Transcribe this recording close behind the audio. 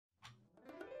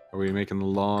Are we making the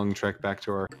long trek back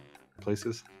to our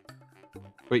places?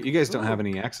 Wait, you guys don't have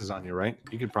any axes on you, right?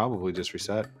 You could probably just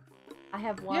reset. I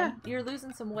have one. Yeah. You're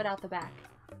losing some wood out the back.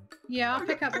 Yeah, I'll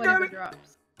pick up whatever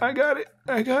drops. I got it.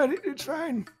 I got it. It's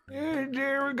fine. Yeah,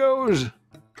 there it goes.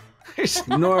 It's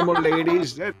normal,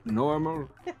 ladies. That's normal.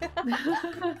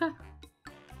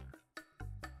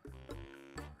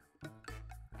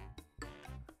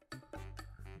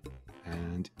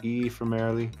 And E for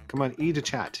Marilee. Come on, E to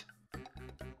chat.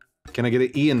 Can I get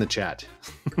an E in the chat?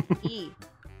 E.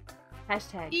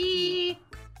 Hashtag E.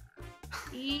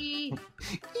 E.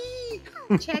 E.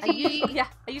 Chatty. I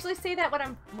usually say that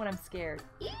when I'm scared.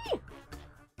 E.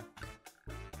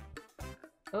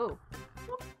 Oh.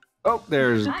 Oh,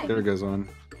 there goes one. There goes There one.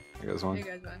 goes one.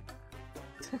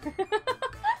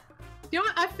 You know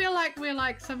what? I feel like we're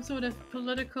like some sort of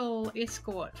political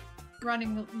escort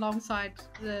running alongside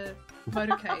the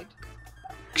motorcade.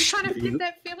 You kind of get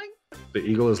that feeling? The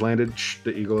eagle has landed. Shh,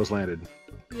 the eagle has landed.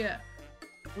 Yeah.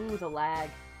 Ooh, the lag.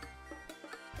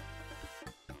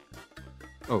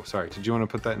 Oh, sorry. Did you want to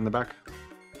put that in the back?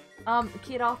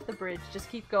 Get off the bridge. Just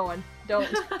keep going. Don't.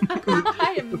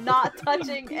 I am not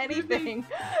touching anything.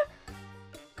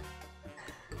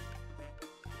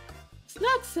 It's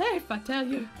not safe, I tell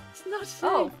you. It's not safe.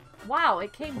 Oh, wow!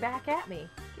 It came back at me.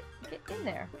 Get in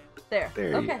there. There.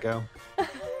 There okay. you go. I'm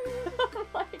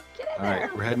like, get in All there.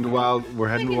 right, we're heading to wild. We're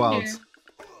heading to wilds.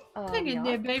 Hang in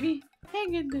there, baby.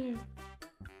 Hang in there.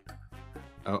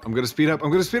 Oh, I'm gonna speed up.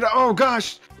 I'm gonna speed up. Oh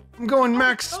gosh, I'm going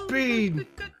max speed.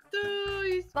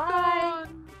 He's Bye.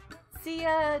 gone. See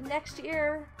ya next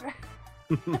year.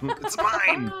 It's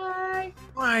mine. Bye.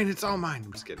 Mine. It's all mine.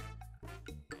 I'm just kidding.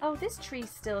 Oh, this tree's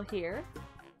still here.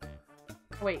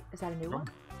 Wait, is that a new one?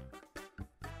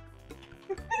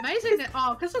 Amazing that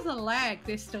because of the lag,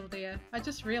 they're still there. I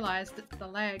just realized it's the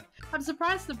lag. I'm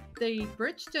surprised the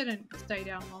bridge didn't stay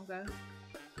down longer.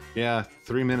 Yeah,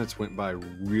 3 minutes went by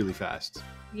really fast.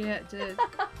 Yeah, it did.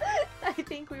 I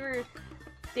think we were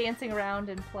dancing around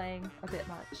and playing a bit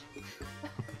much.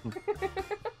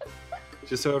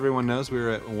 Just so everyone knows, we were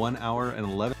at 1 hour and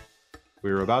 11.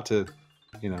 We were about to,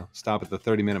 stop at the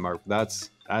 30-minute mark.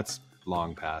 That's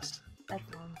long past. That's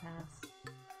long past.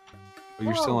 Well,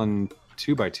 you're still on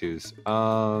 2x2s.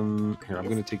 Here, I'm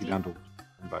going to take you down to 1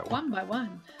 by 1. 1 by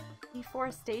 1.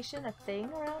 Deforestation a thing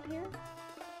around here?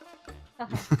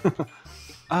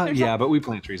 Yeah, but we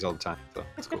plant trees all the time, so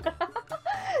it's cool.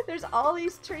 There's all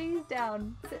these trees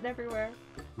down, sitting everywhere.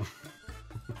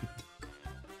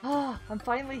 Oh, I'm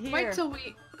finally here.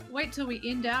 Wait till we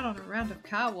end out on a round of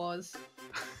car wars.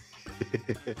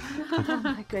 Oh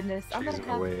my goodness. I'm Trees gonna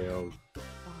are have... way old. Oh.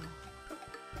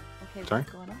 Okay, Sorry?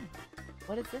 what's going on?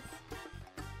 What is this?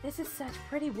 This is such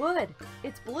pretty wood.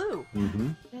 It's blue. Mm-hmm.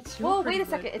 That's your Whoa, pretty wait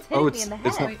a wood. second. It's hitting me in the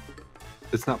head.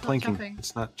 It's not planking. chopping.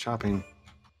 It's not chopping.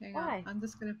 Hang Why? on. I'm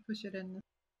just gonna push it in.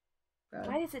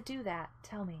 Why does it do that?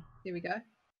 Tell me. Here we go.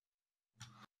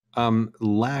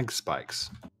 Lag spikes.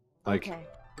 Okay.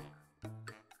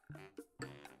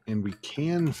 And we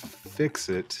can fix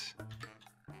it.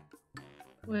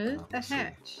 With a Let's see.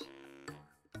 hatch.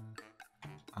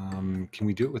 Can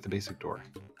we do it with the basic door?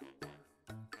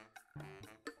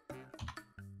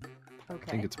 I think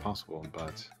Okay. it's possible,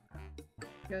 but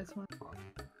Goes one.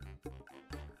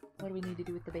 What do we need to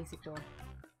do with the basic door?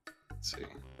 let's see.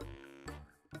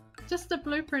 Just the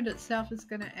blueprint itself is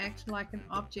going to act like an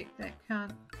object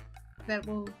that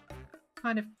will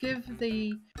kind of give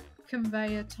the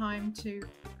conveyor time to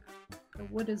the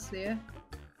wood is there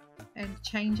and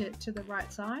change it to the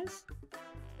right size.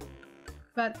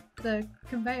 But the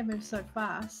conveyor moves so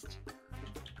fast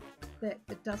that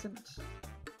it doesn't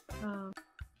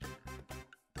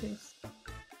yes.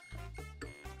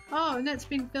 Oh, and that's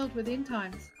been filled with end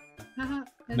times. Haha,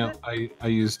 is No, it? I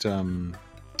used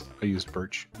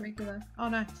birch. Regular. Oh,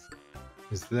 nice.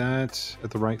 Is that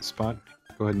at the right spot?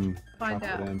 Go ahead and Find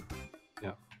drop out. it in.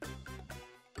 Yeah.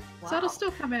 Wow. So it'll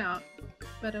still come out,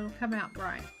 but it'll come out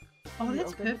bright. Oh, Can you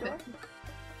that's open the door?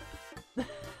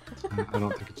 perfect. I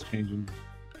don't think it's changing.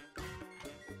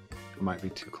 It might be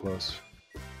too close.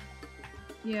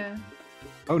 Yeah,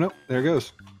 Oh no, there it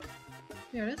goes.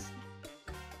 here it is.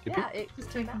 Yep, Yeah, yep. it Just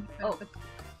came taking out. Oh,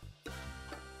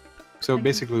 So Thank you.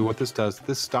 basically what this does,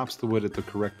 this stops the wood at the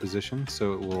correct position,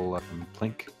 so it will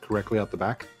plank correctly out the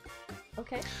back.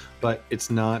 okay. But it's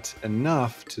not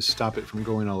enough to stop it from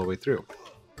going all the way through.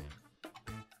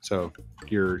 So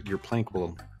your plank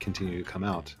will continue to come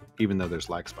out, even though there's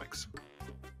lag spikes.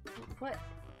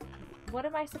 What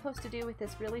am I supposed to do with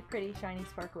this really pretty, shiny,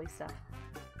 sparkly stuff?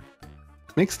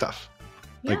 Make stuff.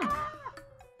 Yeah. Like,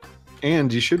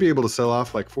 and you should be able to sell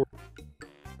off like 4.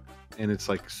 and it's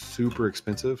like super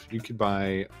expensive. You could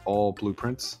buy all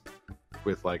blueprints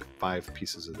with like 5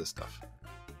 pieces of this stuff.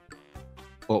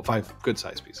 Well, 5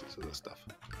 good-sized pieces of this stuff.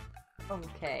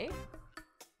 Okay.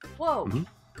 Whoa. Mhm.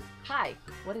 Hi.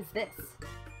 What is this?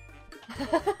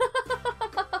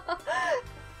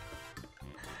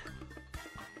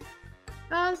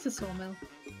 It's a sawmill.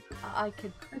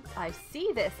 I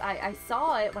see this. I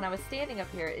saw it when I was standing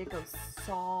up here. It goes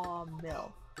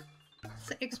sawmill.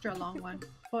 It's an extra long one.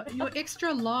 For your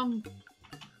extra long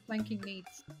flanking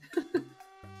needs.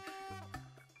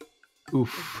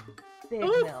 Oof. Big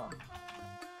Oof. mill.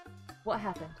 What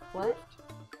happened? What?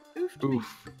 Oof.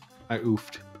 Oof. I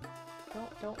oofed.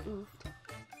 Don't oof.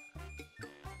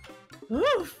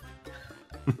 Oof.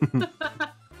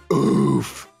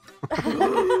 Oof.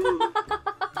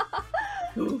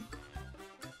 Oof.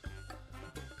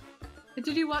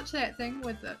 Did you watch that thing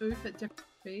with the oof at different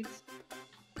speeds?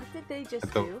 What did they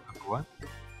just The, do? what?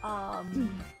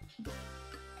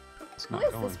 It's Who not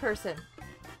is going. this person?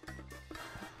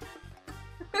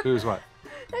 Who's what?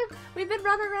 We've been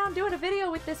running around doing a video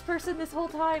with this person this whole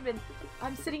time, and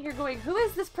I'm sitting here going, who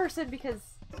is this person? Because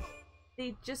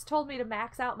they just told me to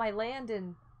max out my land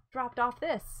and dropped off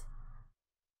this.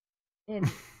 And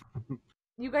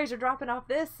you guys are dropping off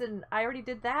this, and I already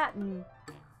did that, and...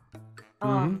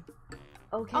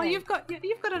 Okay. Oh, you've got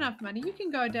enough money. You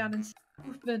can go down and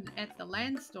spin at the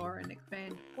land store and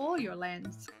expand all your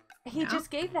lands. He just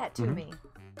gave that to me.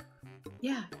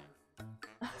 Yeah.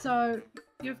 So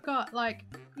you've got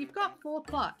 4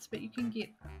 plots, but you can get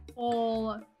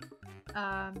all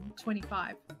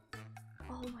 25.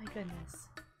 Oh my goodness.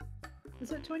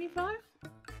 Is it 25?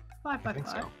 5 by I think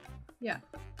 5. so. Yeah.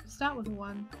 Start with a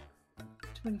 1.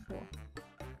 24.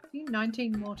 See,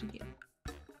 19 more to get.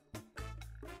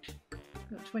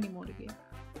 No, 20 more to get.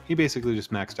 He basically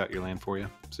just maxed out your land for you,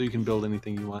 so you can build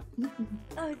anything you want.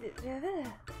 Oh,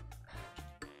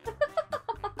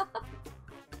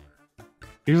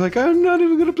 You're like, I'm not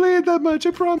even gonna play it that much,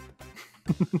 I promise.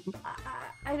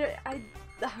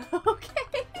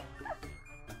 okay.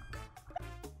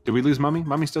 Did we lose Mummy?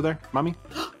 Mummy's still there? Mummy?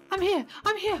 I'm here!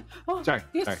 I'm here! Oh, Sorry,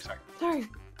 yes. sorry.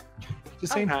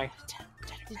 Just saying hi.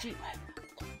 Did you...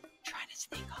 Trying to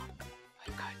sneak on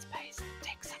code space,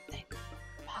 take something.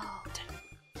 Oh.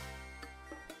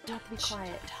 You have to be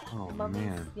quiet. Oh, Mummy's-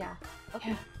 man. Yeah.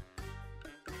 Okay.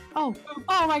 Oh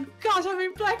my gosh, I'm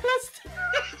in blacklist!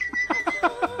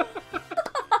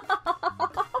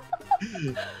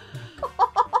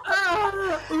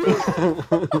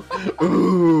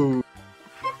 Ooh.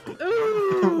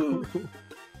 Ooh.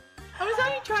 I was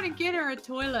only trying to get her a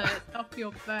toilet off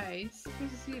your face,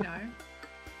 because, you know,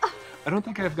 I don't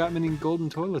think I've got many golden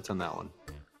toilets on that one.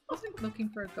 I wasn't looking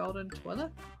for a golden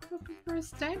toilet. I was looking for a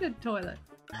standard toilet.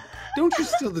 Don't you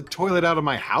steal the toilet out of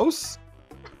my house?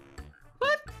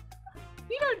 What?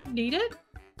 You don't need it.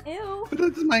 Ew. But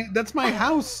that's my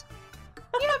house.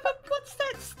 Yeah, but what's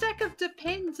that stack of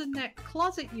Depends in that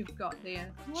closet you've got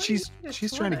there? Why do you need a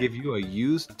She's trying to toilet? give you a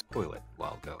used toilet.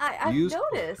 Well, go. I've used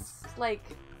noticed. Like,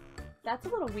 that's a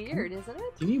little weird, isn't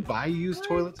it? Can you buy used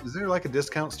toilets? Is there like a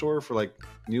discount store for like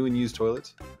new and used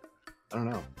toilets? I don't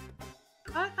know.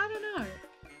 I don't know.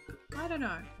 I don't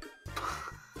know.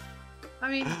 I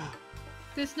mean,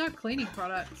 there's no cleaning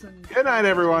products and... Good night,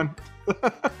 everyone.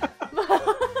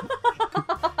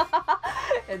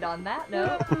 And on that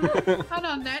note... And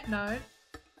on that note...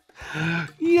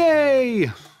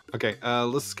 Yay! Okay,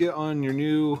 let's get on your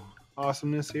new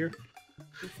awesomeness here.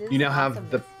 this is You now have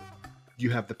awesomeness. You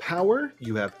have the power.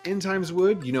 You have end times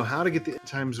wood. You know how to get the end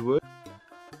times wood.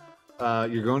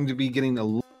 You're going to be getting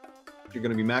you're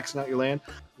going to be maxing out your land.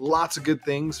 Lots of good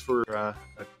things for a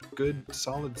good,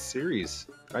 solid series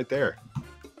right there.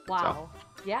 Wow.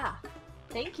 Yeah.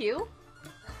 Thank you.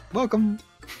 Welcome.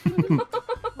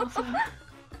 Awesome.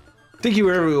 Thank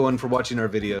you everyone for watching our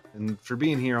video and for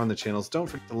being here on the channels. Don't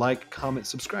forget to like, comment,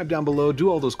 subscribe down below. Do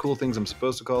all those cool things I'm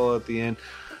supposed to call at the end.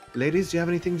 Ladies, do you have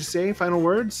anything to say? Final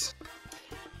words?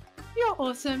 You're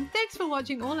awesome. Thanks for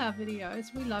watching all our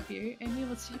videos. We love you, and we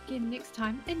will see you again next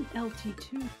time in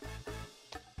LT2.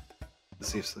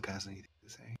 Let's see if Slick has anything to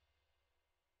say.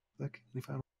 Slick, any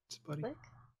final words, buddy? Click.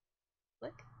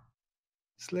 Click.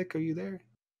 Slick, are you there?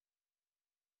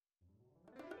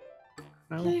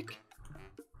 No? Click.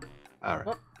 All right.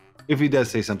 Well- If he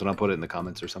does say something, I'll put it in the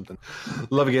comments or something.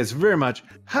 Love you guys very much.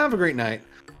 Have a great night.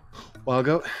 Wild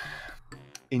Goat,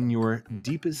 in your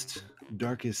deepest,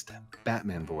 darkest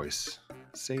Batman voice,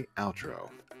 say outro.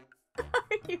 Are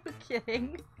you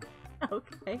kidding?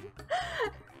 Okay.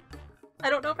 I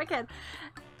don't know if I can.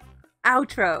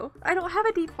 Outro. I don't have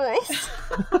a deep voice.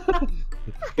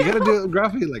 You gotta do it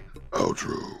graphically like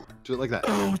outro. Do it like that.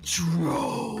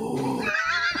 Outro.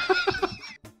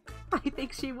 I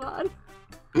think she won.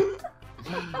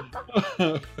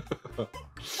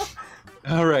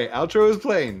 All right, outro is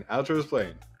playing. Outro is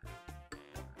playing.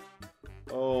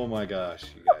 Oh my gosh,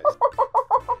 you guys.